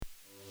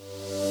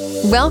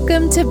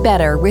Welcome to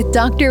Better with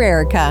Dr.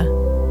 Erica.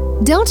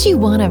 Don't you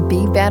want to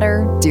be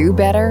better, do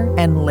better,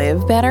 and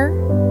live better?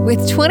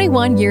 With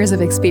 21 years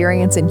of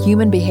experience in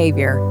human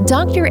behavior,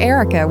 Dr.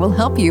 Erica will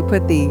help you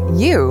put the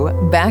you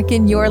back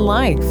in your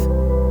life.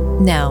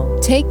 Now,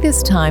 take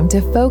this time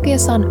to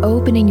focus on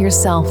opening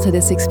yourself to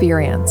this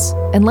experience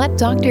and let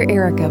Dr.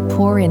 Erica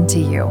pour into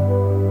you.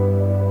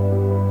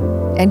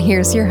 And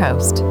here's your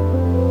host,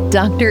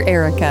 Dr.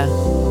 Erica.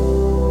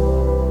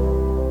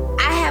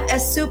 I have a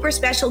super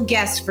special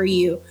guest for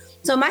you.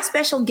 So my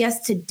special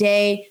guest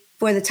today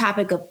for the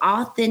topic of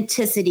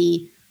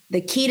authenticity,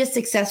 the key to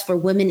success for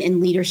women in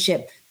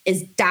leadership,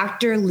 is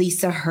Dr.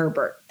 Lisa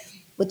Herbert.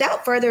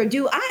 Without further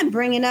ado, I am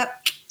bringing up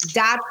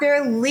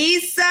Dr.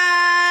 Lisa.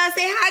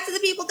 Say hi to the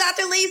people,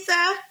 Dr.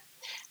 Lisa.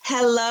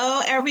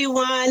 Hello,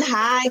 everyone.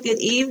 Hi, good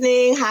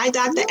evening. Hi,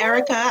 Dr.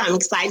 Erica. I'm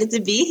excited to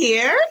be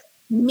here.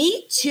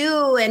 Me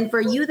too. And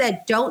for you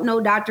that don't know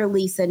Dr.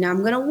 Lisa, now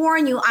I'm going to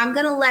warn you, I'm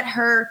going to let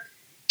her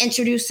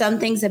introduce some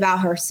things about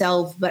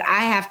herself, but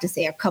I have to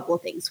say a couple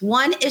of things.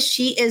 One is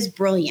she is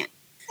brilliant.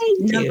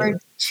 Number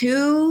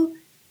two,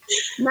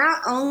 not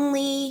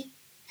only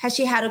has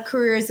she had a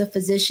career as a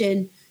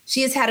physician,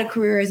 she has had a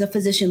career as a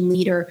physician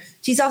leader.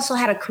 She's also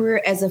had a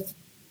career as a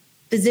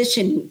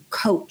physician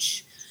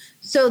coach.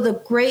 So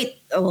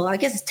I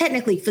guess it's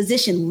technically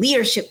physician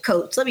leadership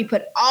coach. Let me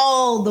put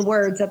all the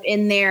words up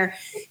in there,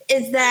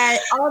 is that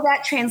all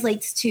that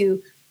translates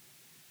to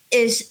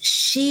is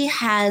she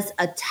has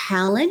a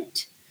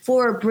talent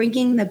for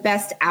bringing the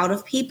best out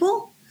of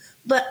people,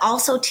 but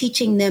also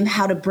teaching them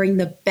how to bring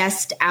the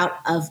best out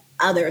of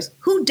others.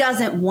 Who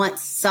doesn't want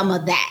some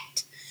of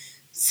that?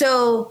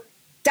 So,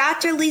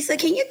 Dr. Lisa,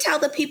 can you tell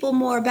the people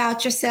more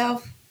about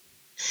yourself?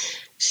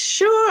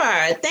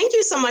 Sure. Thank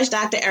you so much,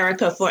 Dr.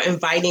 Erica, for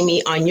inviting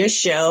me on your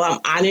show.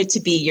 I'm honored to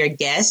be your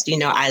guest. You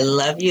know, I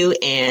love you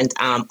and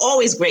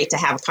always great to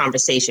have a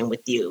conversation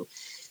with you.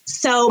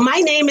 So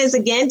my name is,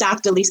 again,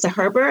 Dr. Lisa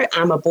Herbert.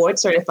 I'm a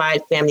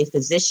board-certified family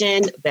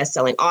physician,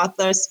 best-selling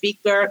author,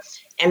 speaker,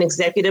 and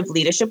executive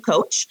leadership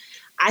coach.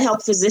 I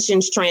help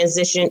physicians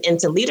transition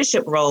into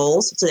leadership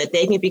roles so that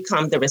they can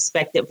become the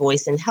respected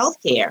voice in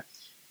healthcare.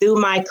 Through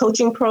my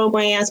coaching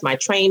programs, my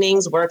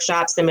trainings,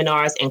 workshops,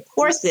 seminars, and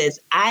courses,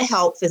 I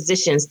help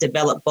physicians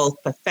develop both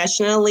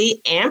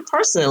professionally and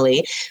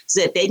personally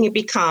so that they can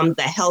become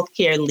the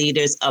healthcare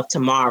leaders of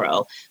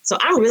tomorrow. So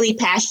I'm really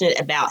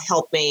passionate about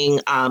helping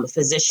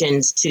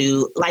physicians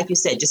to, like you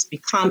said, just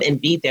become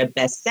and be their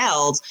best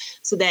selves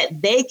so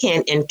that they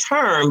can, in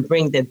turn,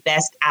 bring the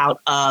best out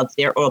of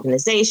their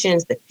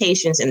organizations, the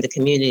patients, and the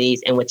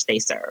communities in which they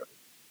serve.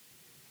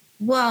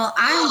 Well,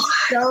 I'm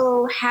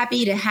so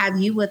happy to have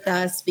you with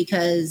us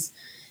because,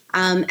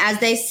 as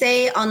they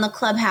say on the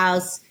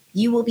Clubhouse,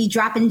 you will be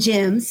dropping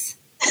gems.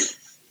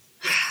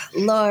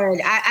 Lord,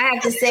 I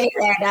have to say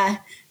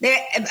that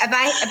if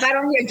I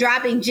don't hear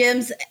dropping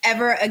gems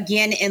ever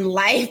again in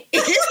life,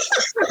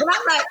 I'm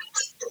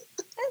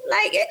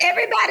like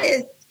everybody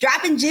is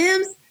dropping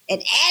gems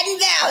and adding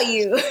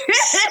value.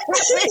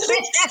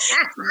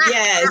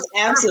 Yes,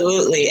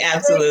 absolutely.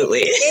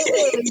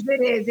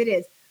 It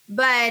is.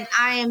 But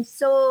I am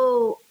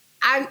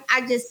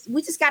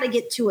we just got to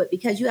get to it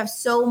because you have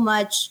so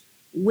much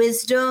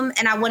wisdom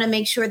and I want to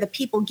make sure the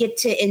people get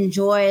to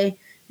enjoy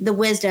the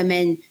wisdom,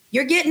 and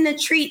you're getting a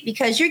treat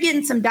because you're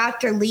getting some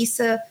Dr.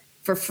 Lisa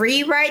for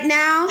free right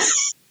now.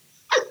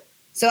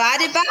 So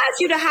I'd advise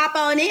you to hop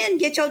on in,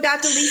 get your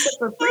Dr. Lisa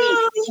for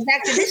free. And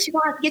after this, you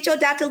want to get your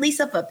Dr.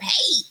 Lisa for pay.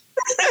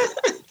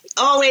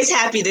 Always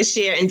happy to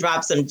share and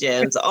drop some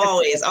gems.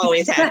 Always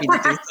happy to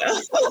do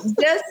so.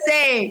 Just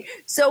saying.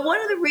 So one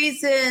of the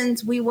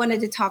reasons we wanted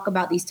to talk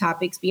about these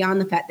topics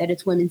beyond the fact that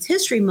it's Women's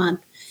History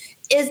Month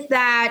is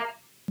that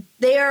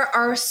there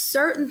are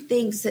certain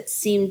things that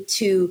seem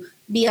to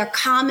be a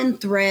common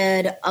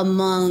thread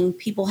among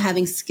people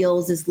having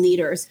skills as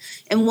leaders.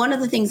 And one of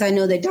the things I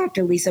know that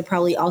Dr. Lisa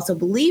probably also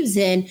believes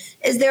in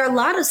is there are a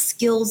lot of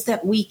skills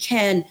that we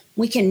can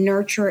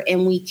nurture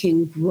and we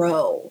can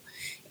grow.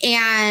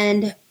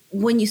 And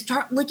when you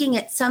start looking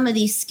at some of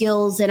these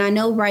skills, and I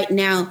know right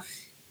now,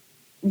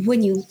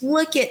 when you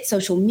look at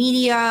social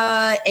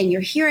media and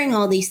you're hearing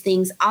all these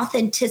things,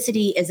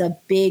 authenticity is a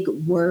big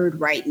word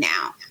right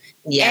now.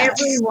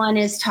 Yes. Everyone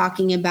is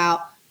talking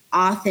about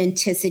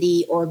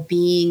authenticity or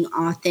being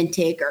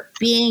authentic or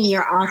being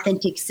your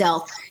authentic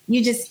self.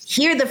 You just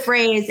hear the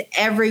phrase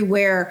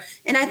everywhere.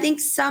 And I think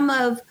some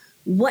of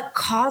what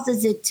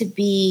causes it to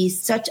be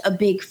such a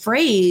big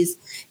phrase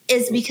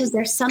is because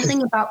there's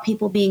something about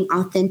people being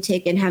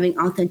authentic and having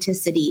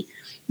authenticity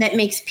that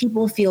makes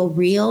people feel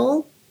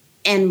real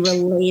and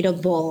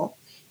relatable.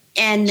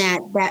 And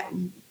that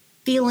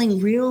feeling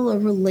real or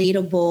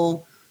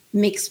relatable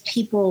makes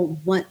people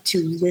want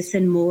to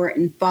listen more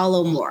and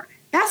follow more.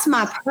 That's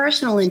my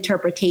personal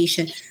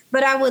interpretation.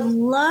 But I would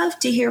love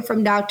to hear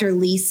from Dr.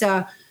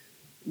 Lisa.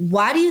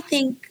 Why do you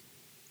think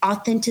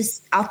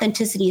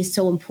authenticity is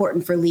so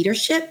important for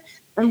leadership?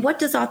 And what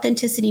does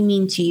authenticity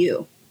mean to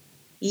you?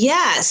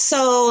 Yeah,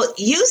 so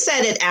you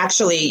said it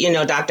actually,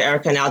 Dr.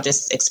 Erica, and I'll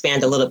just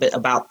expand a little bit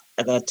about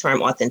the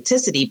term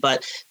authenticity,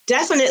 but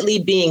definitely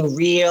being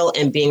real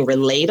and being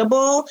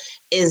relatable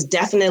is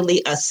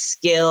definitely a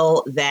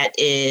skill that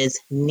is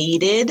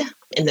needed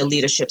in the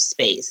leadership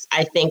space.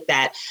 I think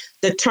that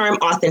the term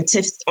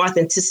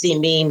authenticity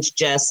means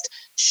just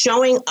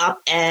showing up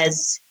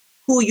as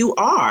who you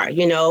are,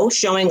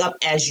 showing up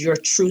as your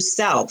true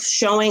self,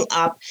 showing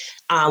up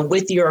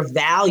with your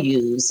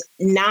values,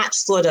 not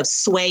sort of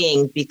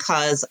swaying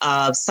because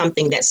of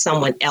something that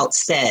someone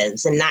else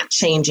says, and not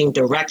changing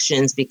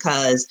directions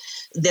because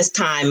this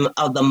time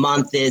of the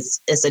month is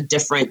a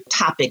different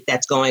topic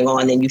that's going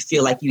on and you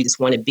feel like you just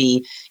want to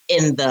be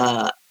in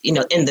the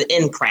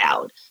in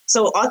crowd.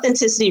 So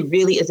authenticity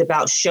really is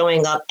about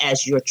showing up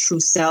as your true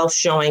self,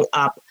 showing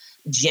up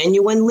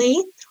genuinely,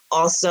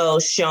 also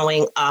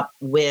showing up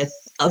with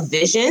a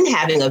vision,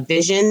 having a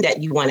vision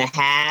that you want to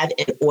have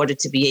in order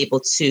to be able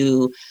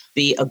to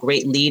be a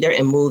great leader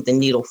and move the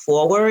needle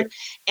forward.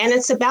 And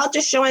it's about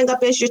just showing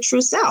up as your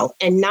true self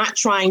and not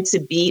trying to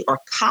be or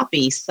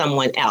copy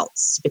someone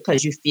else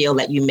because you feel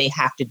that you may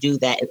have to do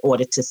that in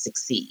order to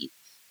succeed.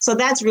 So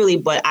that's really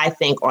what I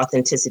think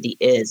authenticity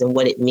is and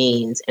what it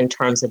means in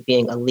terms of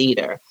being a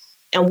leader.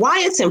 And why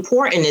it's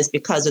important is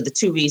because of the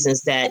two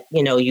reasons that,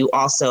 you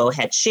also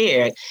had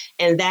shared.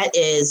 And that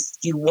is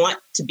you want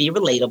to be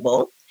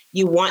relatable.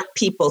 You want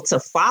people to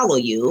follow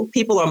you.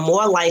 People are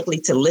more likely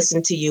to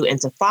listen to you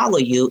and to follow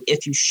you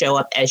if you show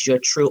up as your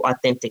true,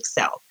 authentic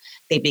self.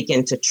 They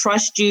begin to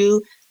trust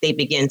you. They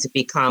begin to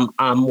become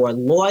more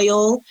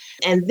loyal.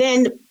 And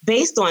then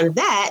based on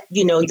that,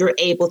 you're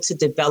able to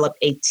develop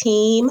a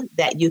team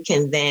that you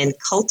can then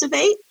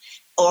cultivate,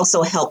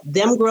 also help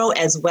them grow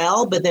as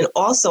well, but then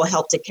also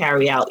help to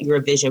carry out your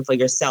vision for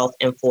yourself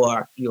and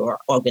for your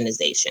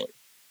organization.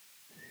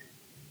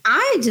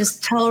 I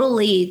just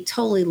totally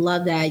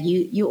love that.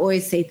 You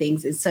always say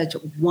things in such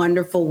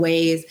wonderful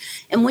ways.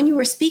 And when you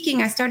were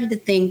speaking, I started to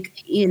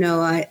think,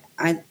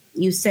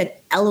 you said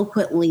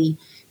eloquently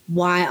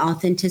why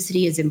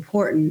authenticity is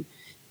important.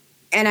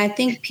 And I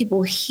think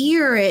people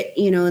hear it,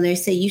 and they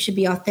say you should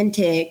be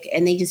authentic,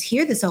 and they just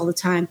hear this all the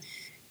time.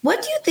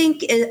 What do you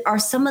think are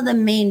some of the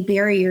main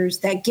barriers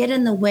that get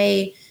in the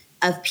way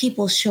of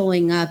people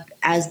showing up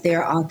as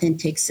their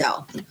authentic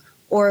self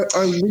or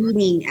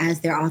leading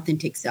as their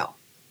authentic self?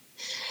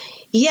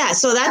 Yeah,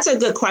 so that's a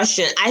good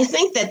question. I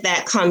think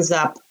that comes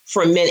up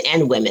for men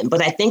and women,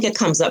 but I think it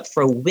comes up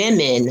for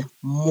women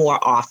more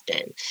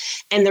often.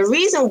 And the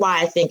reason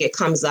why I think it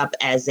comes up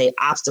as an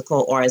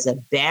obstacle or as a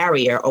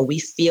barrier, or we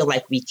feel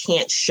like we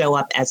can't show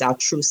up as our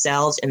true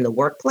selves in the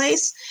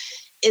workplace,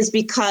 is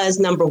because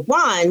number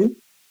one,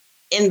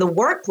 in the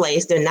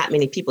workplace, there are not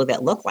many people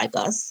that look like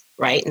us,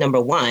 right? Number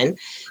one.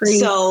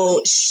 So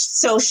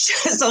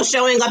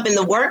showing up in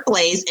the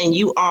workplace and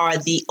you are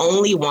the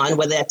only one,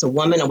 whether that's a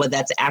woman or whether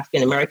that's an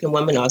African-American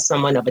woman or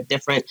someone of a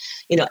different,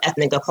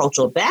 ethnic or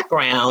cultural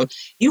background,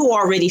 you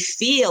already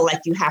feel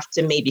like you have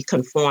to maybe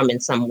conform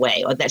in some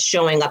way, or that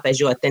showing up as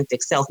your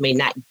authentic self may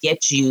not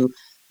get you,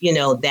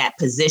 that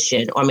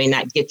position or may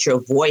not get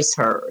your voice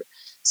heard.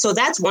 So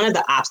that's one of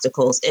the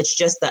obstacles. It's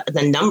just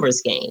the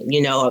numbers game,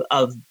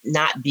 of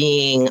not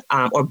being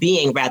or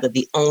being rather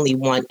the only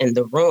one in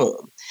the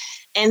room.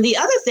 And the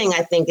other thing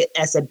I think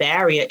as a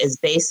barrier is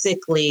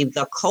basically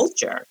the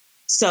culture.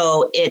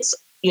 So it's,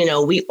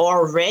 we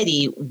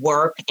already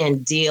work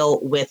and deal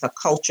with a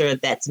culture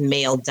that's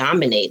male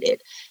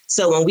dominated.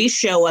 So when we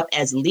show up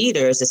as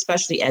leaders,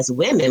 especially as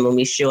women, when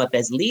we show up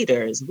as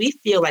leaders, we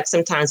feel like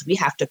sometimes we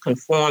have to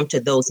conform to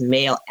those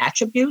male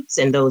attributes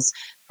and those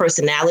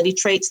personality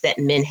traits that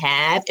men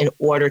have in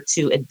order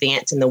to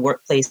advance in the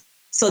workplace.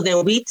 So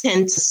then we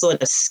tend to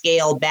sort of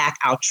scale back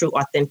our true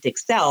authentic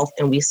self,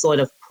 and we sort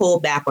of pull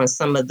back on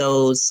some of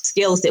those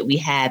skills that we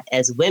have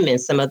as women,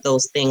 some of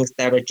those things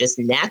that are just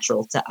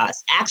natural to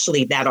us,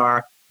 actually that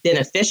are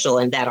beneficial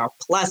and that are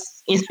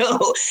plus,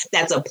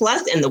 that's a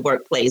plus in the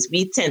workplace.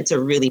 We tend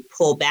to really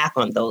pull back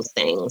on those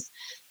things.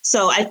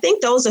 So I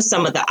think those are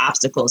some of the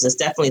obstacles. It's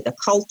definitely the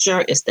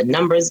culture, it's the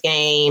numbers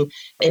game,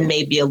 and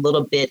maybe a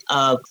little bit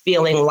of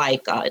feeling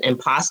like an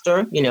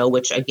imposter,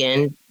 which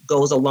again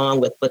goes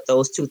along with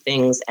those two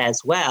things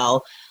as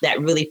well, that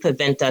really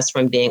prevent us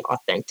from being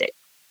authentic.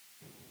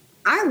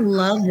 I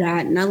love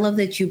that. And I love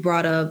that you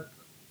brought up,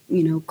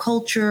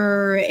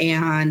 culture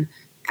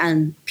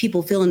and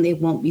people feeling they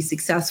won't be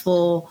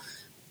successful,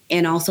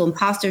 and also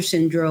imposter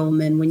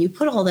syndrome. And when you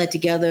put all that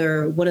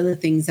together, one of the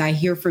things I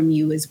hear from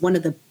you is one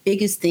of the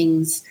biggest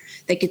things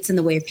that gets in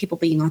the way of people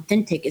being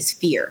authentic is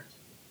fear.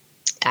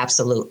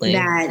 Absolutely.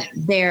 That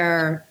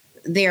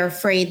they're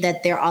afraid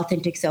that their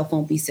authentic self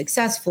won't be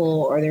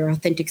successful, or their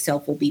authentic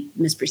self will be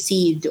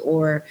misperceived,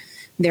 or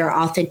their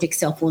authentic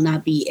self will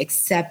not be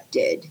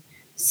accepted.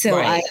 So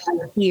right. I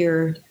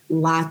hear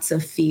lots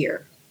of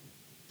fear.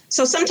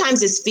 So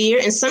sometimes it's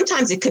fear, and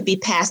sometimes it could be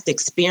past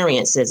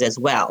experiences as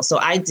well. So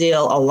I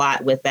deal a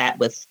lot with that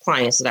with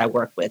clients that I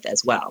work with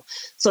as well.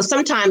 So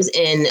sometimes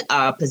in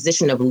a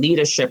position of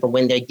leadership, or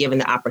when they're given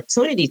the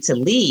opportunity to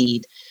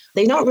lead,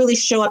 they don't really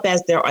show up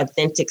as their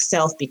authentic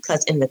self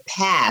because in the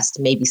past,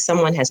 maybe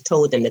someone has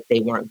told them that they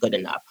weren't good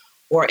enough,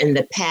 or in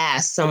the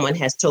past, someone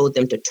has told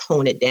them to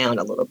tone it down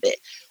a little bit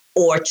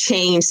or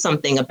change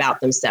something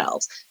about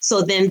themselves.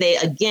 So then they,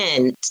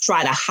 again,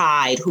 try to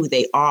hide who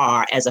they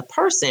are as a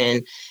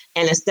person.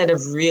 And instead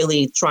of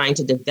really trying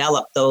to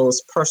develop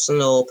those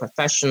personal,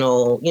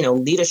 professional,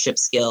 leadership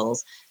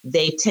skills,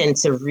 they tend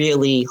to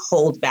really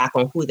hold back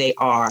on who they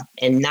are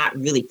and not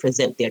really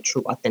present their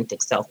true,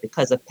 authentic self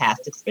because of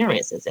past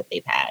experiences that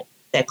they've had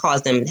that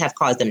have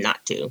caused them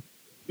not to.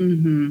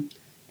 Mm-hmm.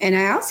 And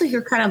I also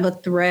hear kind of a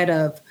thread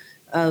of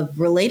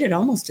related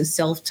almost to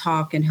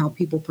self-talk and how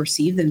people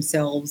perceive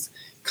themselves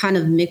kind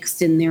of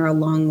mixed in there,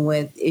 along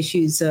with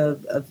issues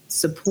of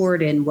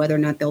support and whether or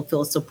not they'll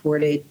feel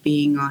supported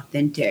being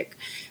authentic.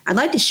 I'd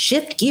like to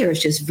shift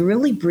gears just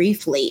really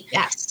briefly.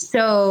 Yes.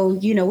 So,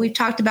 we've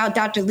talked about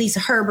Dr.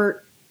 Lisa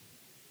Herbert,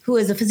 who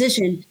is a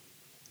physician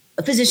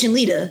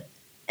leader,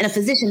 and a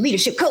physician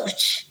leadership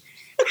coach.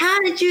 How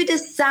did you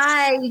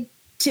decide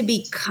to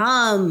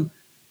become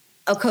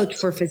a coach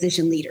for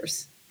physician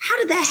leaders? How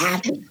did that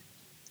happen?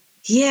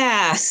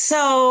 Yeah,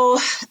 so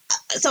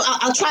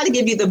I'll try to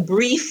give you the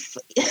brief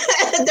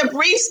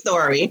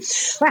story.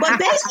 But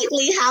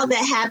basically how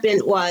that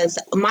happened was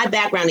my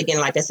background,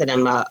 again, like I said,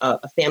 I'm a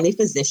family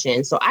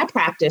physician. So I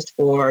practiced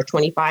for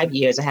 25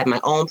 years. I had my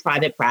own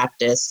private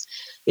practice,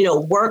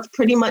 worked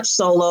pretty much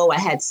solo. I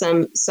had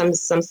some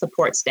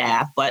support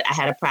staff, but I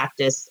had a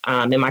practice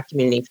in my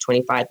community for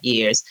 25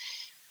 years.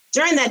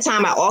 During that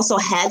time, I also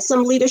had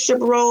some leadership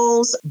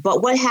roles,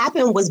 but what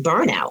happened was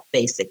burnout,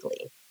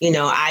 basically.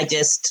 I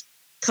just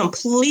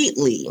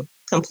completely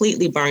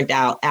burned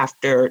out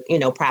after,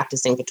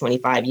 practicing for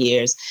 25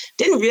 years.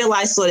 Didn't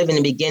realize sort of in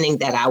the beginning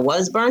that I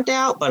was burnt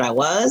out, but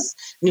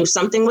knew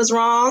something was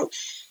wrong.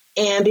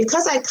 And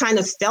because I kind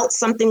of felt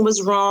something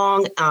was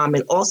wrong,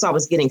 and also I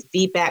was getting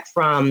feedback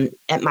from,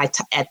 at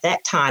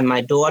that time, my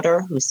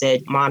daughter, who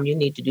said, "Mom, you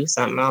need to do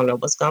something. I don't know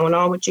what's going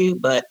on with you,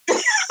 but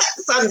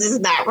something's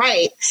just not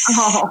right."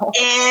 Oh.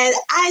 And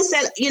I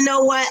said, you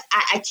know what?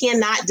 I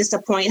cannot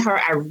disappoint her.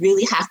 I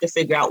really have to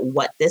figure out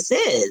what this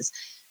is.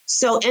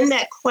 So in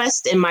that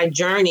quest, in my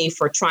journey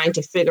for trying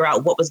to figure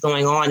out what was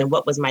going on and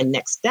what was my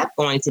next step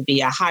going to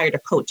be, I hired a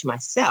coach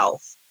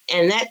myself.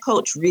 And that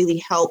coach really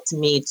helped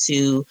me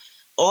to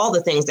all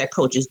the things that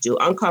coaches do,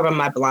 uncover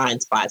my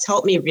blind spots,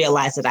 help me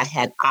realize that I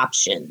had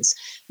options,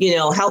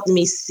 helped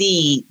me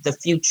see the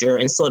future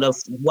and sort of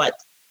what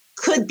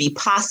could be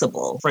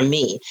possible for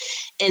me.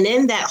 And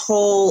in that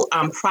whole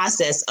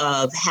process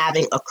of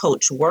having a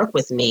coach work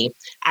with me,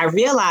 I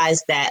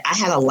realized that I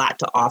had a lot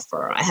to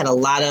offer. I had a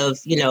lot of,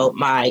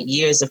 my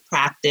years of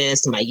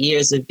practice, my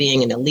years of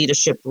being in a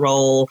leadership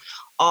role,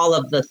 all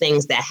of the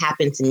things that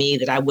happened to me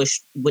that I wish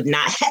would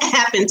not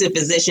happen to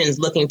physicians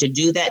looking to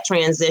do that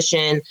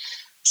transition,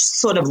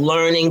 sort of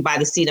learning by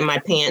the seat of my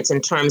pants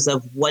in terms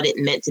of what it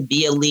meant to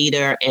be a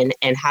leader and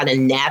how to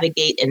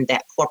navigate in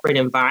that corporate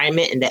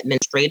environment and that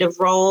administrative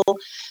role.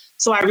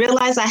 So I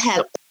realized I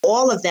had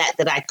all of that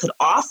I could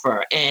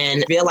offer,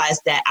 and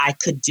realized that I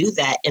could do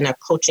that in a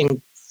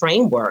coaching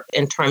framework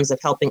in terms of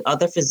helping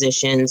other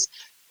physicians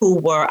who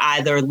were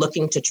either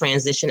looking to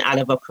transition out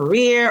of a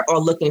career or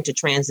looking to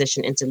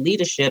transition into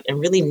leadership and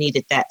really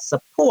needed that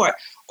support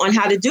on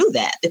how to do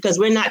that, because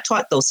we're not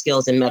taught those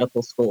skills in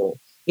medical school.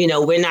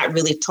 We're not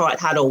really taught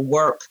how to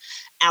work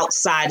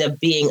outside of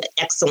being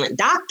excellent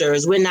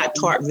doctors. We're not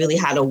taught really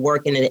how to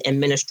work in an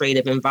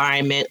administrative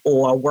environment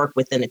or work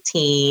within a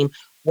team,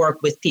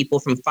 work with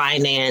people from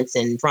finance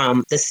and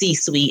from the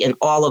C-suite and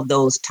all of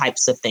those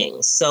types of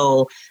things.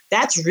 So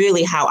that's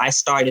really how I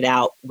started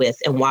out with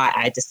and why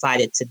I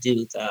decided to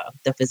do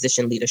the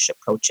physician leadership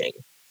coaching.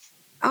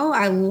 Oh,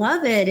 I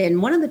love it.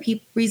 And one of the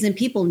reason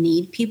people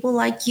need people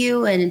like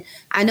you, and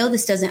I know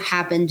this doesn't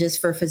happen just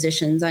for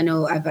physicians. I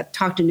know I've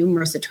talked to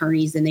numerous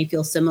attorneys and they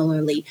feel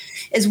similarly,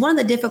 is one of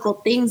the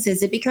difficult things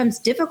is it becomes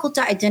difficult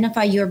to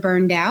identify you're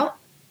burned out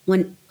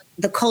when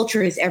the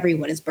culture is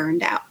everyone is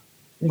burned out.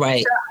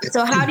 Right.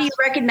 So how do you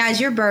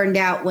recognize you're burned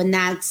out when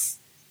that's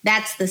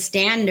the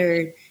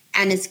standard,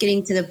 and it's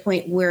getting to the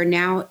point where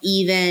now,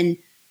 even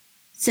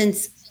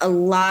since a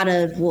lot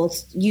of, we'll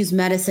use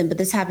medicine, but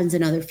this happens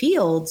in other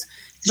fields.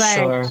 But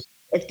sure.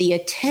 If the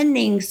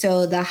attending,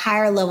 so the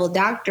higher level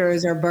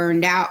doctors are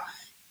burned out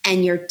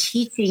and you're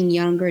teaching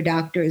younger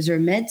doctors or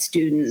med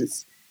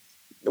students,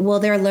 well,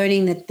 they're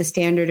learning that the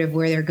standard of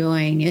where they're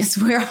going is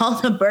where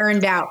all the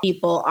burned out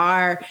people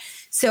are.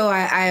 So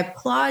I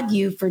applaud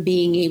you for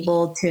being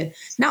able to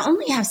not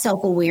only have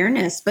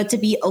self-awareness, but to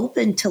be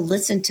open to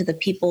listen to the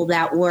people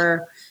that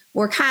were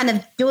kind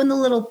of doing the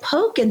little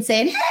poke and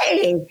saying,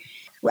 hey,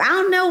 I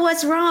don't know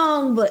what's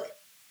wrong, but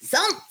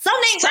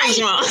something's right.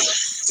 Wrong.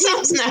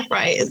 Something's not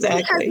right.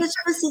 Exactly. Because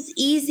this is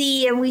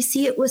easy, and we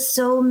see it with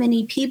so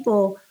many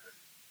people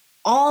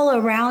all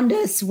around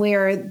us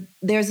where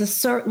there's a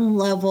certain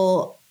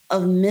level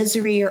of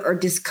misery or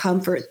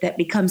discomfort that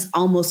becomes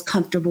almost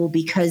comfortable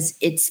because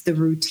it's the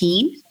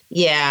routine.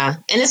 Yeah.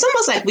 And it's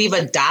almost like we've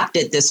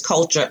adopted this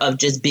culture of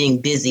just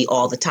being busy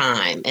all the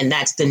time. And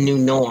that's the new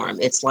norm.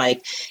 It's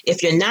like,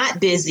 if you're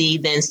not busy,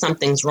 then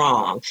something's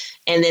wrong.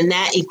 And then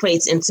that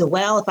equates into,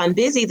 well, if I'm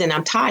busy, then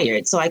I'm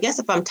tired. So I guess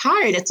if I'm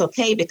tired, it's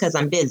okay because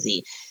I'm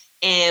busy.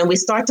 And we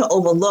start to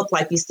overlook,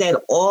 like you said,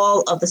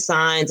 all of the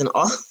signs and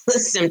all the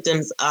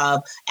symptoms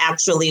of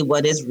actually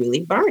what is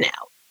really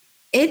burnout.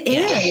 It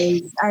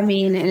is. I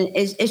mean, and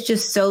it's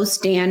just so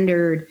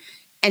standard.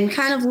 And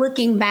kind of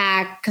looking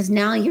back, because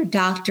now you're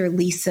Dr.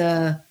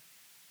 Lisa,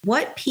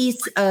 what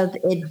piece of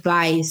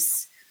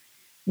advice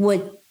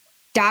would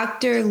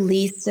Dr.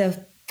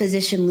 Lisa,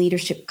 physician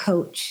leadership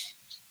coach,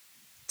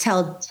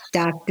 tell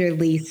Dr.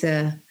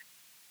 Lisa,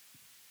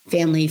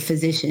 family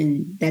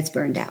physician that's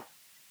burned out?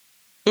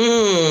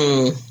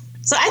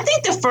 So I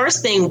think the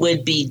first thing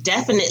would be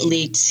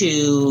definitely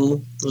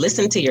to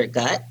listen to your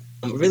gut,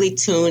 really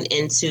tune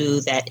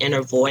into that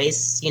inner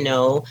voice,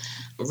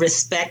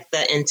 respect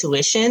the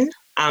intuition.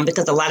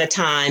 Because a lot of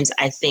times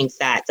I think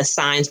that the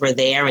signs were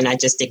there and I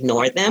just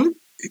ignored them.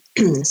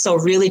 So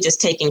really just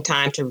taking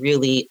time to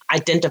really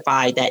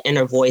identify that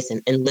inner voice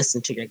and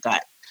listen to your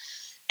gut.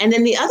 And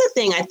then the other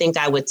thing I think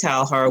I would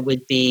tell her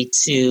would be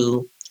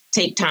to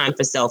take time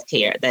for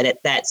self-care,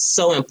 that's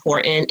so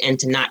important, and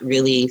to not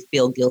really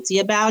feel guilty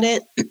about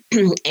it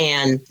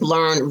and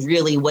learn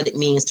really what it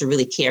means to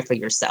really care for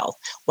yourself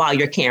while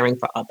you're caring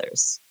for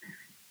others.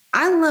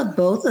 I love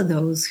both of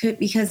those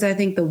because I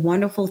think the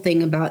wonderful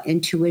thing about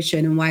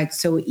intuition and why it's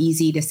so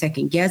easy to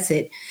second guess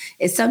it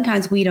is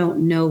sometimes we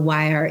don't know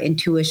why our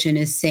intuition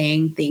is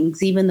saying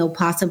things, even though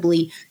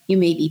possibly you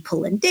may be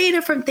pulling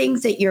data from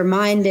things that your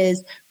mind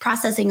is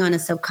processing on a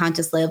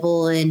subconscious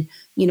level. And,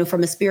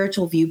 from a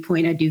spiritual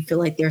viewpoint, I do feel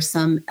like there's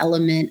some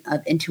element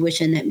of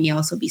intuition that may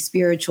also be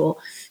spiritual.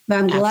 But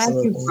I'm glad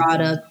you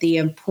brought up the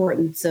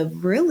importance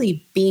of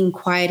really being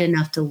quiet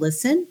enough to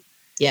listen.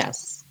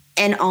 Yes.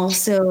 And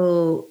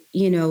also,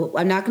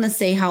 I'm not going to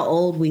say how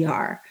old we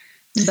are,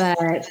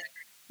 but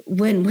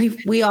when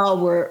we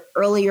all were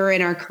earlier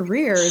in our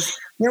careers,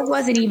 there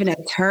wasn't even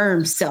a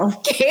term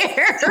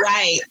self-care.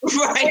 Right.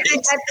 I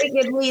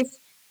think at least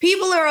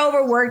people are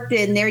overworked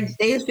and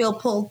they feel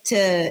pulled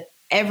to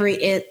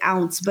every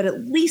ounce, but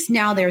at least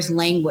now there's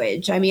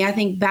language. I mean, I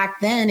think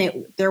back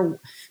then there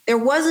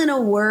wasn't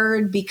a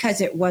word because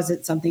it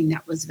wasn't something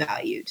that was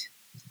valued.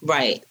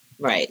 Right.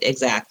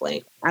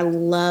 Exactly. I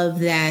love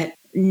that.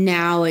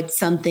 Now it's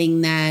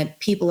something that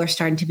people are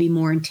starting to be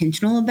more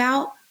intentional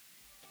about.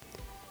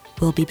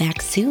 We'll be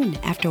back soon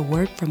after a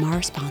word from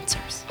our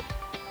sponsors.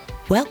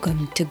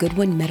 Welcome to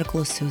Goodwin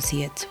Medical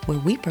Associates, where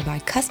we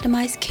provide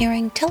customized,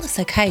 caring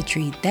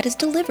telepsychiatry that is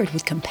delivered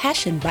with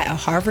compassion by a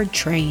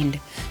Harvard-trained,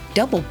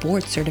 double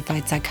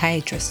board-certified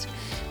psychiatrist.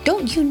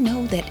 Don't you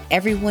know that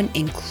everyone,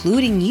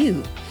 including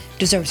you,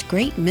 deserves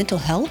great mental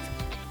health?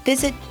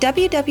 Visit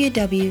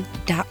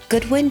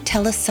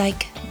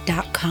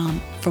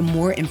www.goodwintelepsych.com for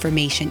more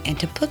information and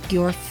to book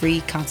your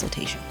free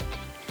consultation.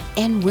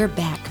 And we're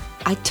back.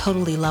 I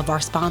totally love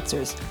our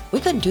sponsors. We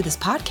couldn't do this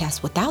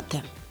podcast without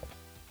them.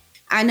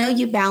 I know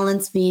you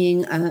balance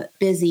being a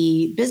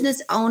busy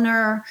business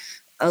owner,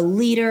 a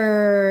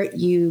leader,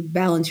 you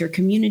balance your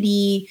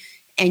community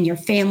and your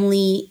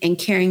family and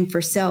caring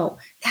for self.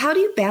 How do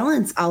you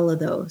balance all of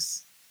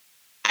those?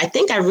 I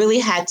think I really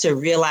had to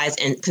realize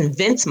and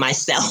convince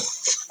myself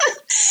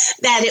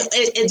that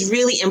it's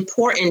really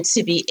important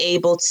to be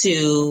able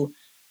to,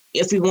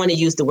 if we want to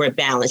use the word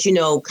balance,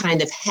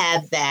 kind of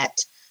have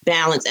that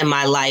balance in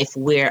my life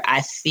where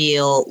I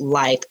feel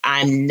like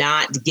I'm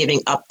not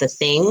giving up the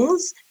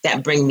things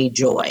that bring me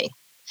joy.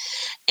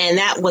 And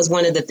that was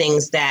one of the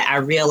things that I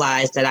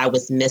realized that I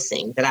was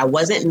missing, that I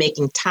wasn't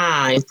making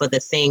time for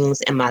the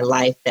things in my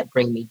life that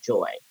bring me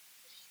joy.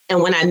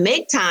 And when I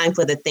make time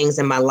for the things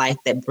in my life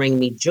that bring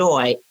me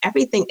joy,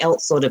 everything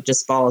else sort of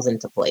just falls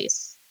into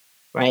place,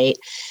 right?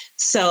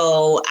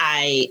 So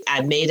I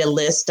made a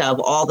list of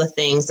all the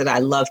things that I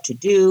love to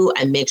do.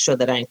 I make sure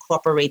that I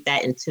incorporate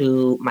that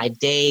into my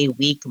day,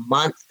 week,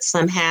 month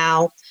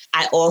somehow.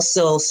 I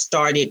also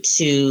started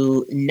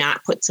to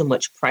not put too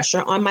much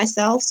pressure on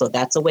myself. So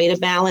that's a way to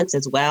balance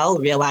as well.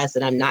 Realize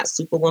that I'm not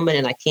Superwoman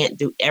and I can't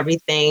do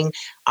everything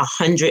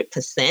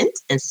 100%.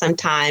 And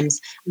sometimes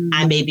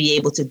I may be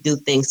able to do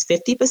things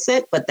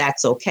 50%, but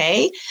that's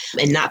okay.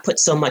 And not put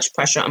so much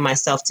pressure on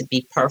myself to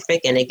be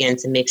perfect. And again,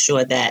 to make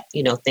sure that,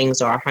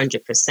 things are 100%.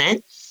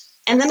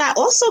 And then I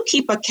also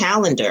keep a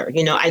calendar.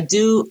 I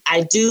do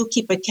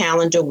keep a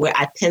calendar where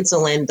I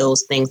pencil in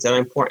those things that are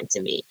important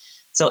to me.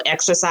 So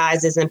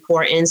exercise is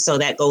important, so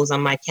that goes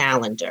on my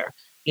calendar.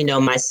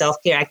 My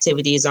self-care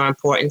activities are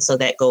important, so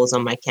that goes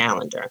on my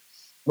calendar.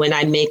 When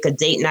I make a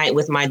date night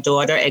with my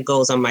daughter, it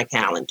goes on my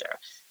calendar.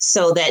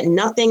 So that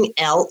nothing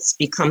else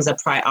becomes a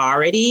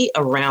priority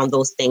around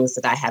those things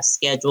that I have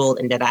scheduled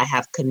and that I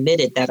have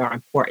committed that are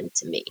important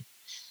to me.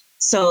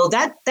 So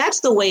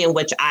that's the way in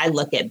which I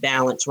look at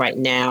balance right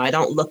now. I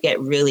don't look at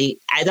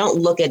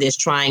it as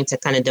trying to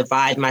kind of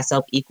divide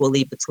myself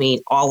equally between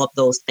all of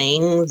those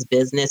things,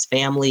 business,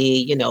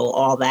 family,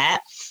 all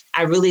that.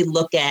 I really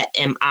look at,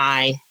 am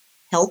I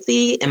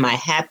healthy? Am I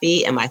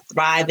happy? Am I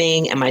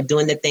thriving? Am I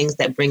doing the things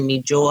that bring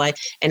me joy?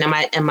 And am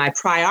I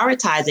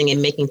prioritizing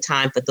and making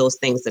time for those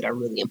things that are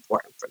really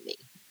important for me?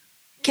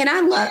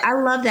 I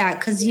love that,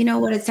 because you know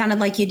what it sounded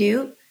like you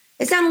do?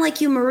 It sounded like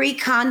you Marie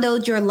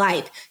Kondo'd your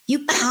life.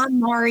 You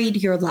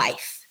KonMari'd your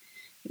life.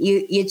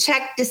 You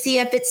checked to see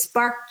if it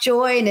sparked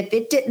joy, and if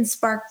it didn't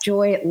spark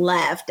joy, it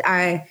left.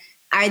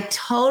 I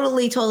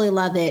totally, totally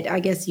love it. I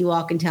guess you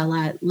all can tell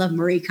I love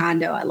Marie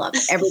Kondo. I love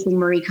everything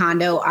Marie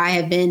Kondo.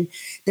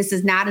 This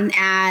is not an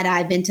ad.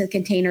 I've been to the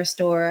Container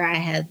Store. I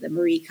have the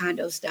Marie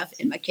Kondo stuff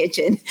in my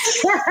kitchen.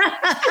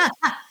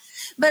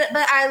 But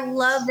I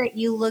love that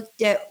you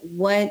looked at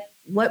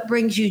what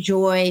brings you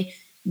joy.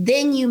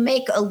 Then you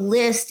make a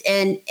list.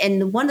 And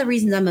one of the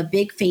reasons I'm a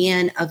big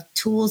fan of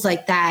tools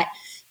like that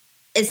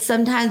is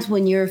sometimes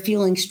when you're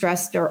feeling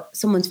stressed or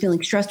someone's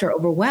feeling stressed or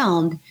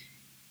overwhelmed,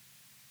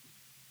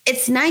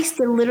 it's nice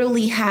to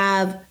literally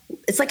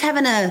it's like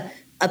having a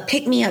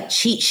pick-me-up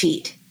cheat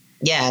sheet.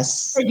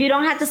 Yes. So you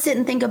don't have to sit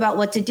and think about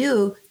what to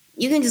do.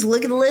 You can just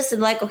look at the list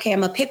and like, okay, I'm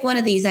going to pick one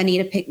of these. I need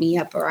to pick me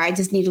up, or I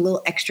just need a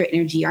little extra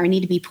energy, or I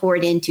need to be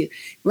poured into.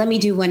 Let me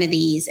do one of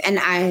these. And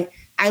I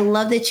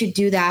love that you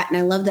do that. And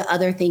I love the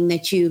other thing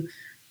that you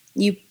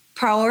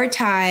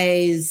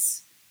prioritize.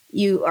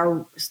 You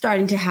are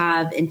starting to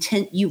have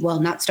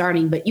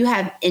you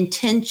have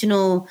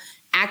intentional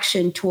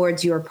action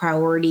towards your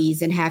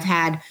priorities, and have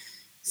had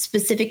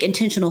specific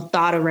intentional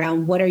thought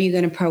around what are you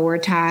going to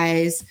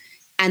prioritize.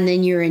 And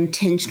then you're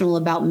intentional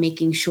about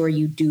making sure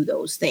you do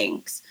those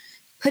things,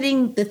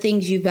 putting the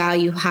things you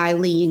value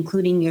highly,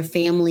 including your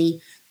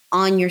family,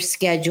 on your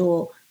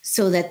schedule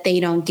so that they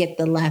don't get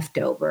the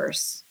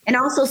leftovers. And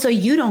also so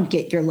you don't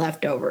get your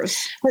leftovers.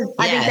 Yes.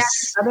 I think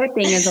that's the other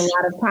thing is a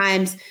lot of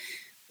times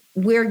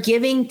we're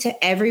giving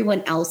to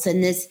everyone else.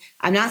 And this,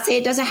 I'm not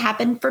saying it doesn't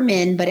happen for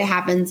men, but it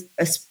happens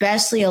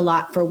especially a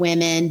lot for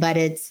women. But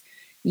it's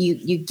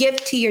you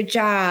give to your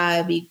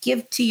job, you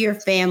give to your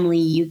family,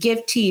 you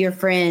give to your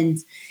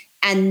friends,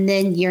 and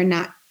then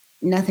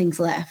nothing's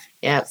left.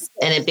 Yeah.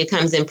 And it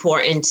becomes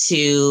important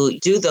to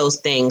do those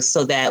things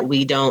so that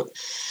we don't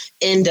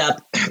end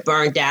up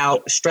burned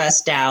out,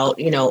 stressed out,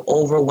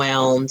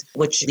 overwhelmed,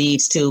 which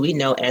leads to, we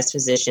know as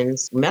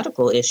physicians,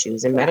 medical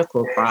issues and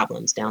medical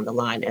problems down the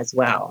line as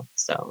well.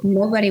 So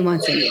nobody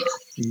wants it.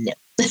 No.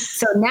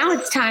 So now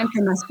it's time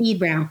for my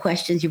speed round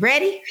questions. You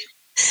ready?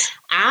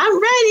 I'm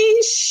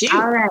ready. Shoot.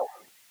 All right.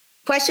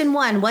 Question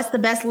 1, what's the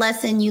best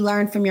lesson you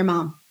learned from your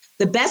mom?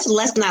 The best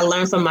lesson I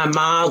learned from my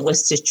mom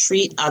was to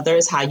treat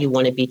others how you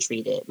want to be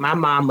treated. My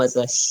mom was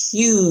a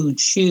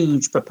huge,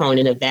 huge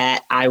proponent of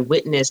that. I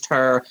witnessed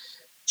her.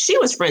 She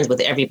was friends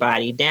with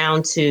everybody,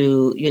 down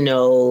to,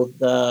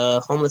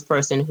 the homeless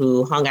person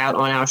who hung out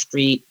on our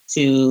street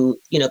to,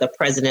 the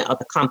president of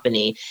the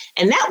company.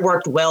 And that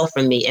worked well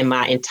for me in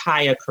my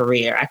entire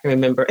career. I can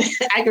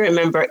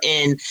remember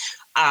in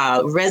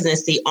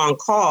residency on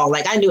call,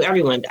 like I knew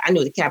everyone. I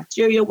knew the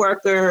cafeteria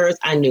workers.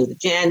 I knew the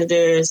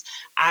janitors.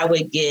 I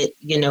would get,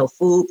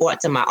 food brought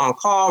to my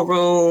on-call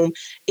room.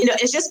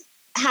 It's just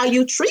how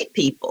you treat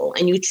people,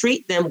 and you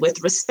treat them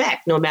with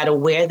respect, no matter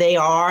where they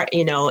are,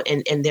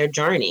 in their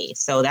journey.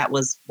 So that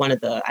was one of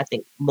the, I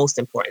think, most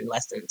important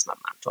lessons my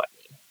mom taught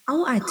me.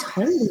 Oh, I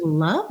totally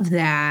love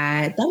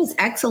that. That was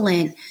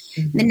excellent.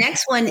 Mm-hmm. The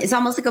next one is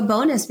almost like a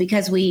bonus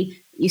because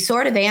you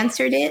sort of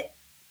answered it,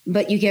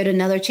 but you get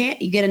another chance.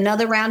 You get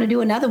another round to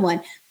do another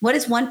one. What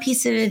is one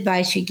piece of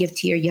advice you give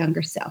to your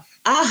younger self?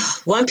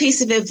 One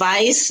piece of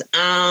advice,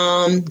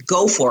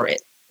 go for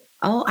it.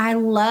 Oh, I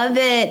love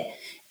it.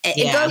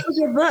 It goes with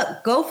your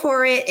book. Go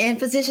for it. And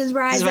Physicians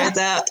Rise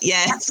Up.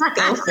 Yes,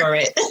 go for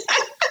it.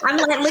 I'm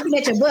like looking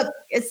at your book.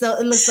 It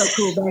looks so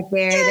cool back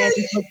there.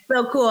 That looks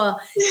so cool.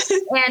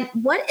 And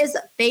what is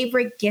a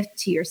favorite gift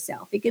to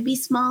yourself? It could be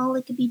small.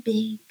 It could be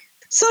big.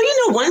 So,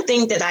 one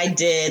thing that I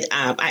did,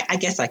 I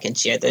guess I can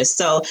share this.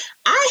 So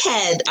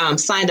I had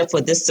signed up for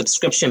this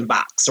subscription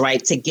box,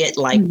 right, to get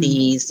like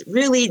these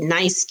really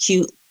nice,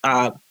 cute,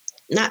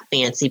 not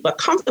fancy, but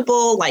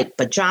comfortable, like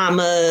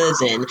pajamas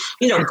and,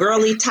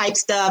 girly type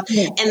stuff.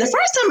 Yeah. And the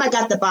first time I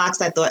got the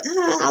box, I thought,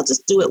 I'll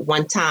just do it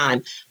one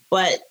time.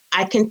 But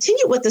I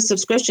continued with the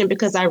subscription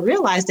because I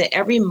realized that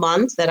every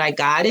month that I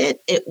got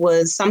it, it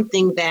was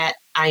something that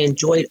I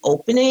enjoyed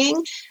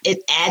opening. It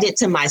added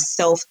to my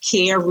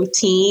self-care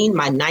routine,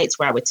 my nights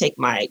where I would take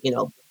my,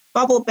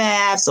 bubble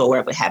baths, or where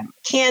I would have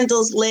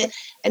candles lit.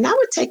 And I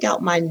would take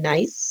out my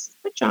nice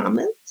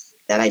pajamas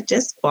that I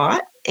just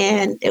bought,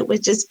 and it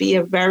would just be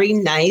a very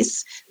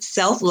nice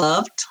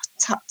self-love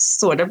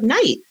sort of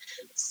night.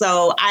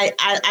 So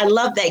I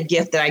love that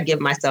gift that I give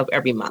myself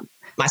every month.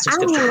 My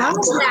subscription. I love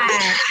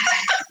that.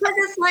 Because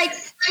it's like,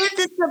 if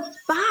it's a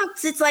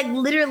box, it's like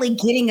literally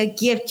getting a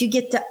gift. You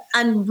get to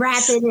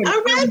unwrap it and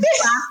unbox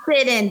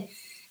it, and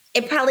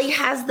it probably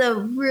has the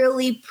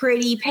really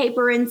pretty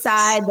paper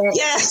inside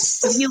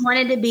that if you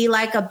wanted to be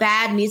like a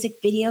bad music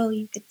video,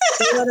 you could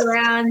throw it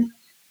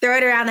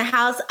around the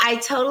house. I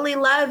totally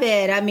love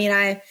it. I mean,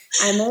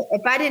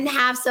 if I didn't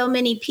have so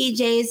many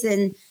PJs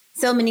and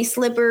so many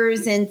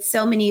slippers and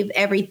so many of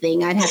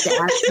everything, I'd have to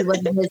ask you what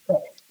it is.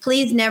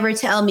 please never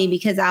tell me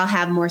because I'll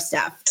have more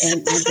stuff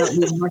and I don't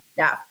need more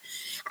stuff.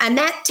 And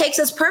that takes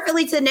us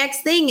perfectly to the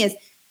next thing is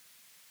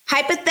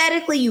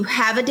hypothetically, you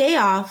have a day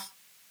off.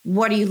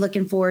 What are you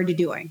looking forward to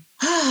doing?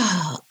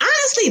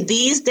 Honestly,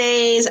 these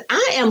days,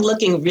 I am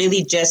looking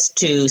really just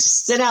to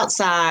sit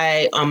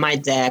outside on my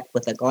deck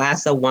with a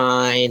glass of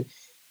wine,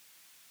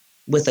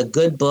 with a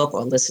good book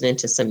or listening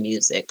to some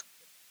music.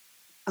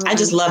 I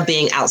just love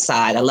being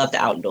outside. I love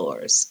the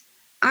outdoors.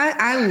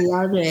 I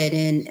love it.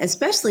 And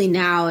especially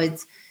now,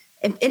 it's,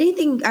 if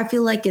anything I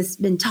feel like has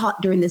been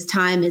taught during this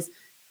time is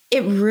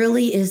it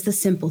really is the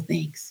simple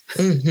things.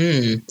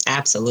 Mm-hmm.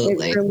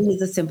 Absolutely. It really is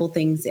the simple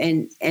things.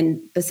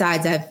 And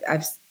besides,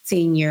 I've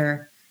seen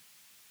your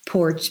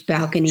porch,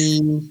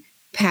 balcony,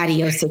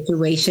 patio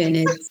situation.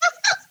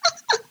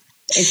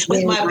 It's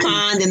with my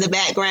pond in the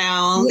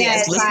background.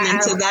 Yes, listening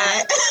to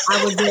that.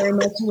 I would very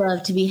much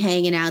love to be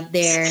hanging out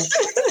there.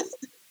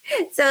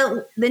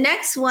 So the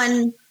next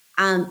one,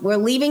 we're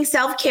leaving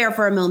self-care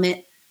for a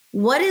moment.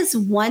 What is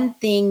one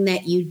thing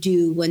that you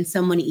do when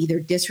someone either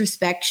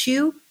disrespects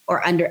you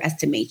or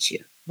underestimates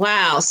you?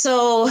 Wow.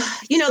 So,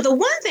 the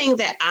one thing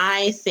that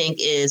I think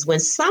is when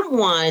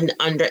someone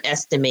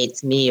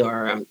underestimates me,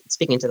 or I'm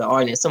speaking to the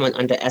audience, someone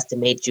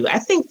underestimates you, I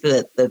think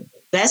the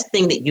best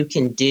thing that you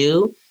can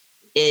do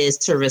is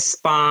to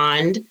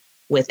respond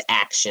with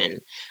action.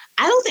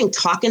 I don't think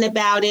talking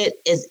about it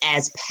is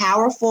as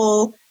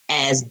powerful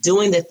as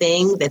doing the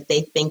thing that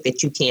they think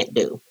that you can't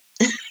do.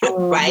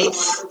 Right?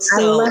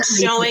 So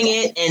showing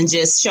it and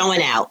just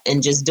showing out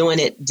and just doing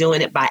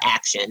it by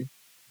action.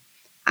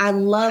 I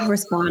love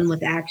respond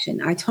with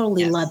action. I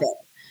totally love it.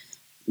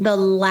 The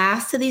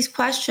last of these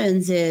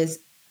questions is,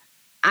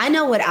 I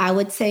know what I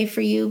would say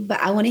for you, but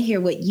I want to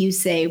hear what you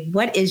say.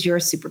 What is your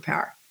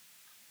superpower?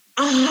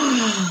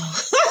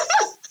 Oh.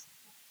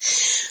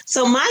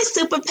 So my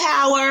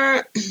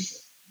superpower,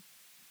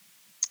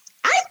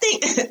 I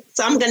think,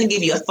 so I'm going to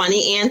give you a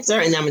funny answer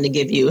and I'm going to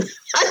give you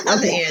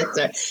another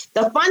answer.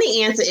 The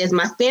funny answer is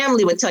my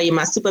family would tell you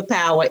my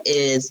superpower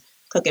is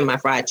cooking my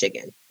fried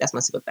chicken. That's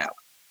my superpower.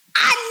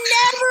 I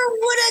never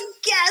would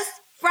have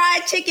guessed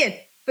fried chicken.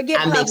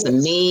 I make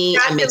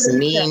some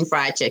mean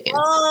fried chicken.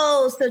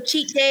 Oh, so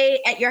cheat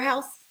day at your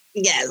house?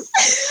 Yes.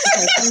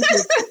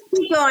 Okay,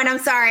 keep going. I'm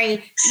sorry.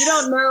 You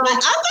don't know.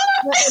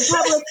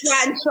 Publix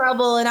got in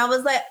trouble, and I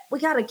was like, we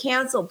got to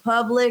cancel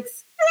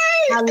Publix.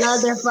 Right. I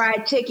love their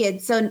fried chicken.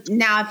 So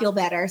now I feel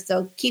better.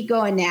 So keep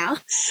going now.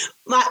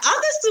 My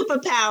other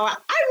superpower,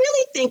 I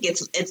really think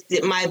it's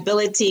my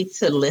ability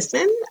to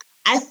listen.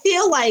 I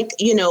feel like,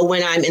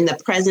 when I'm in the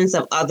presence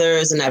of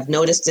others, and I've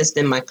noticed this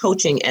in my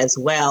coaching as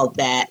well,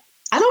 that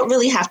I don't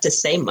really have to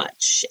say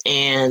much,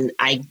 and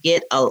I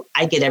get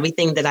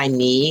everything that I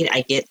need.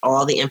 I get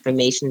all the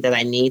information that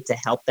I need to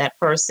help that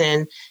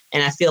person,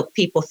 and I feel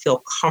people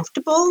feel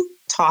comfortable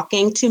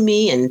talking to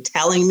me and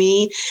telling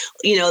me,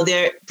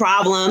 their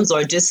problems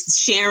or just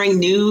sharing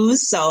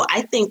news. So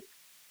I think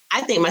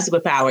my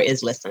superpower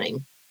is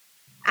listening.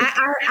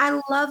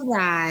 I love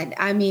that.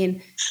 I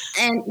mean,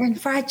 and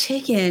fried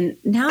chicken.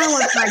 Now I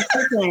want fried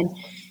chicken.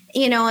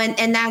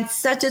 And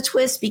that's such a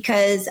twist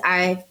because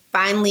I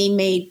finally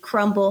made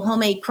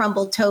homemade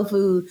crumble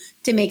tofu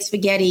to make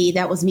spaghetti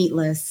that was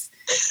meatless.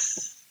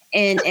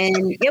 And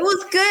it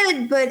was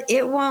good, but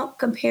it won't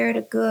compare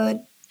to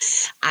good.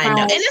 I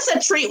know. And it's a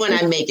treat when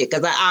I make it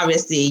because I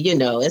obviously,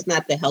 it's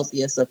not the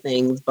healthiest of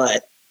things,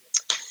 but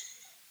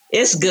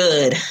it's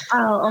good.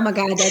 Oh my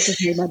God. That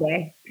just made my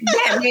day.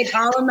 That made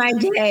all of my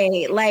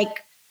day,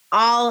 like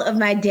all of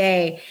my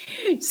day.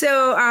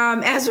 So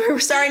as we're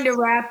starting to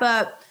wrap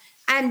up,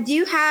 do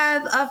you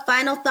have a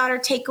final thought or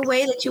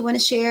takeaway that you want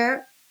to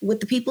share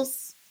with the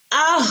peoples?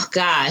 Oh,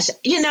 gosh.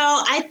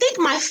 I think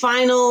my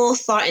final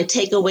thought and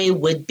takeaway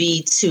would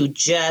be to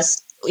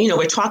just,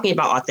 we're talking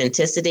about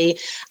authenticity.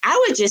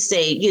 I would just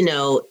say,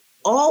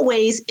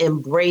 always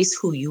embrace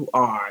who you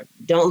are.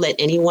 Don't let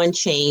anyone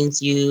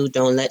change you.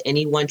 Don't let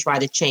anyone try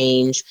to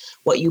change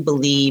what you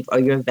believe or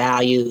your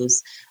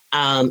values.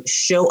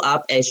 Show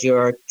up as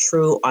your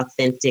true,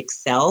 authentic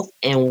self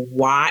and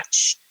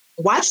watch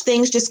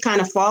things just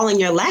kind of fall in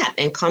your lap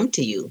and come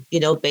to you,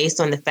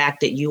 based on the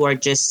fact that you are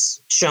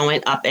just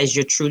showing up as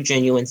your true,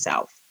 genuine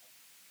self.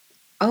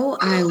 Oh,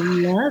 I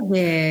love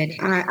it.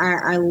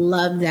 I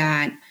love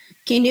that.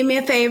 Can you do me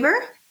a favor?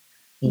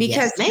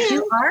 Because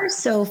you are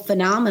so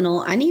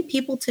phenomenal. I need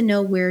people to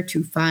know where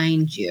to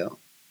find you.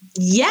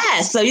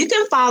 Yes. So you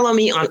can follow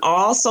me on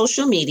all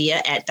social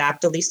media at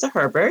Dr. Lisa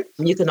Herbert.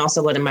 You can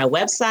also go to my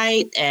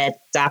website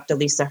at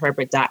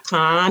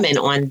drlisaherbert.com. And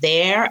on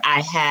there,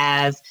 I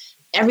have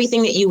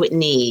everything that you would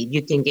need.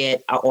 You can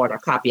order a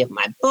copy of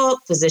my book,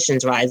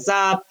 Physicians Rise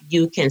Up.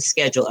 You can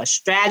schedule a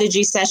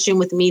strategy session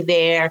with me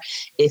there.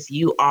 If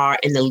you are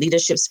in the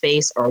leadership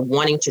space or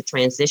wanting to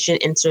transition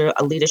into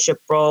a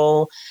leadership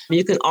role,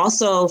 you can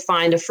also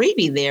find a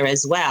freebie there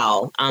as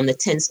well, the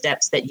 10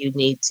 steps that you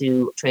need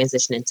to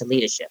transition into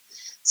leadership.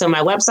 So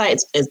my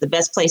website is the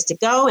best place to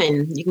go,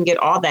 and you can get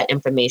all that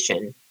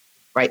information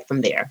right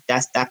from there.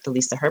 That's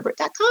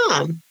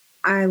drlisaherbert.com.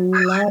 I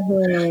love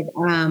it.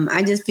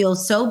 I just feel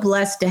so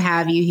blessed to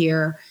have you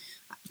here.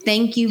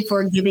 Thank you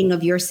for giving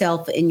of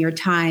yourself and your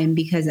time,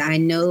 because I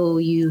know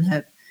you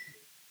have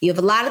a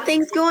lot of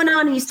things going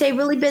on and you stay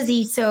really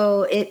busy.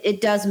 So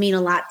it does mean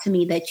a lot to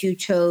me that you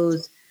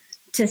chose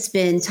to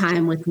spend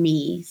time with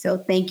me. So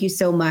thank you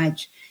so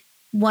much.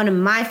 One of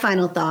my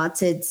final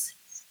thoughts, it's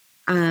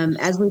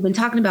as we've been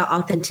talking about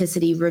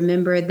authenticity,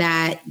 remember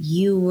that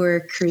you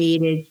were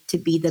created to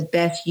be the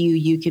best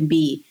you can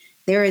be.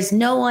 There is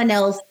no one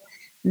else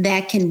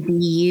that can be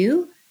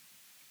you.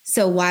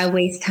 So why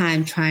waste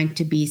time trying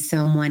to be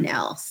someone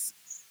else?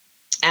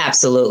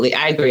 Absolutely.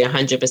 I agree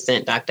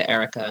 100%, Dr.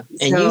 Erica.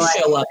 And you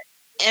show up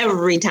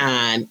every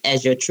time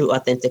as your true,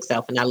 authentic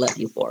self. And I love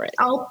you for it.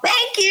 Oh,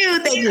 thank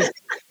you. Thank you.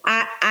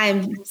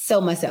 I'm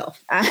so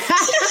myself.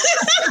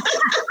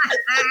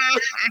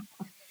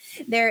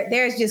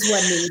 There's just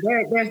one me.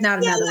 There's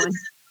not another one.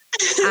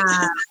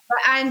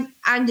 But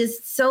I'm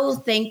just so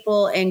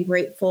thankful and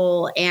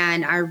grateful.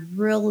 And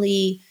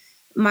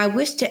my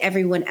wish to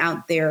everyone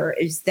out there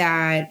is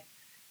that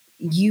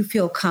you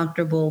feel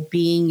comfortable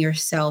being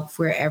yourself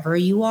wherever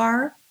you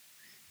are,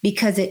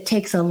 because it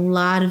takes a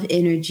lot of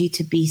energy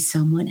to be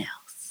someone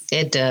else.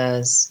 It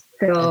does.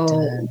 So,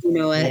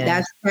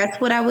 that's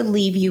what I would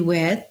leave you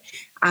with.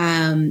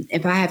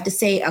 If I have to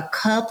say a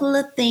couple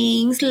of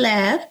things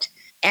left,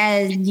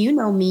 as you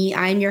know me,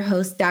 I'm your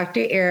host,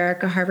 Dr.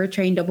 Erica,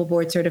 Harvard-trained, double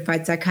board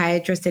certified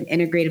psychiatrist and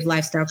integrative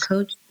lifestyle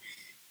coach.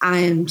 I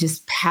am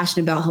just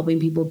passionate about helping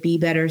people be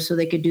better so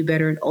they could do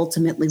better and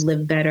ultimately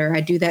live better.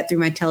 I do that through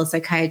my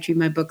telepsychiatry,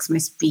 my books, my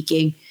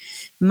speaking.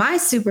 My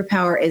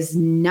superpower is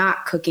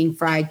not cooking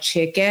fried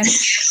chicken.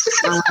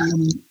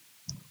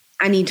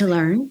 I need to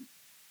learn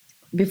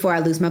before I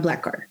lose my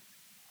black card.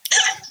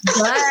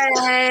 But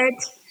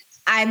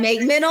I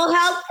make mental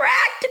health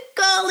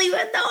practical,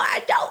 even though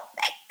I don't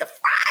make the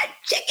fried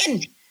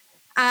chicken.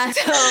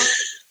 So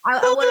I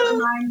want to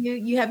remind you,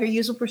 you have your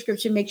usual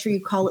prescription. Make sure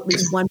you call at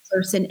least one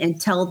person and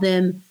tell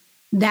them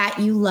that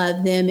you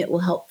love them. It will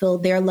help fill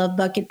their love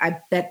bucket. I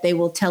bet they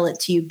will tell it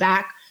to you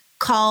back.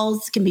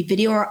 Calls can be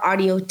video or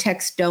audio.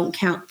 Text don't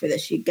count for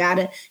this. You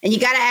gotta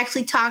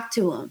actually talk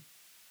to them.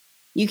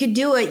 You can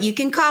do it. You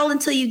can call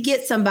until you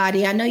get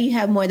somebody. I know you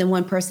have more than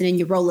one person in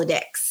your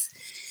Rolodex.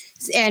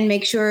 And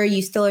make sure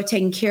you still are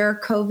taking care.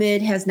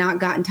 COVID has not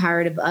gotten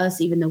tired of us,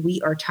 even though we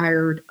are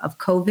tired of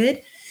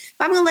COVID.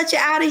 I'm going to let you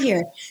out of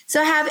here.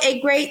 So have a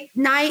great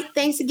night.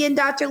 Thanks again,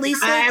 Dr.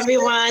 Lisa. Hi,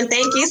 everyone.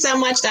 Thank you so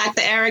much,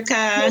 Dr.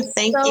 Erica.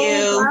 Thank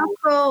you.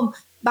 Welcome.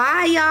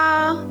 Bye,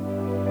 y'all.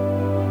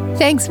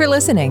 Thanks for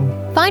listening.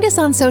 Find us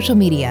on social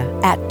media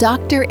at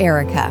Dr.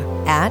 Erica,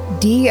 at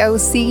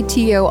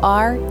DoctorEricka,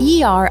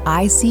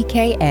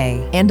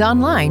 and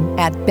online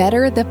at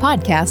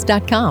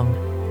betterthepodcast.com.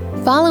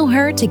 Follow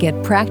her to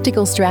get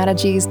practical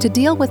strategies to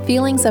deal with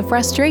feelings of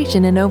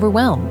frustration and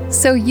overwhelm,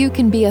 so you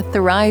can be a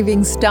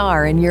thriving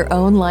star in your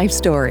own life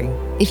story.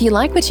 If you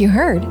like what you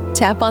heard,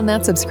 tap on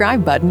that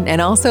subscribe button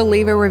and also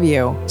leave a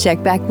review.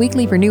 Check back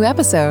weekly for new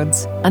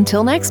episodes.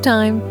 Until next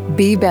time,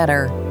 be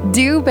better,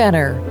 do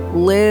better,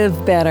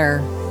 live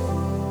better.